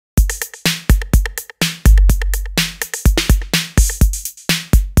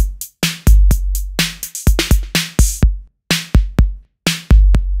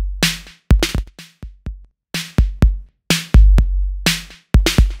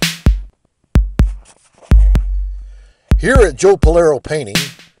Here at Pullaro Painting,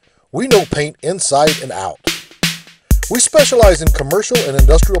 we know paint inside and out. We specialize in commercial and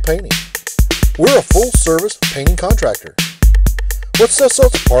industrial painting. We're a full-service painting contractor. What sets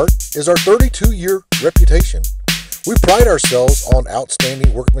us apart is our 32-year reputation. We pride ourselves on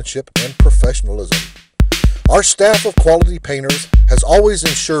outstanding workmanship and professionalism. Our staff of quality painters has always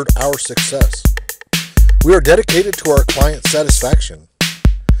ensured our success. We are dedicated to our client satisfaction.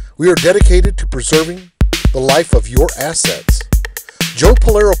 We are dedicated to preserving the life of your assets.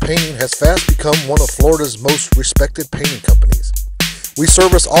 Pullaro Painting has fast become one of Florida's most respected painting companies. We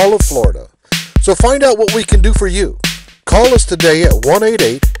service all of Florida, so find out what we can do for you. Call us today at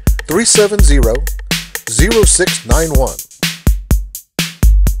 188-370-0691.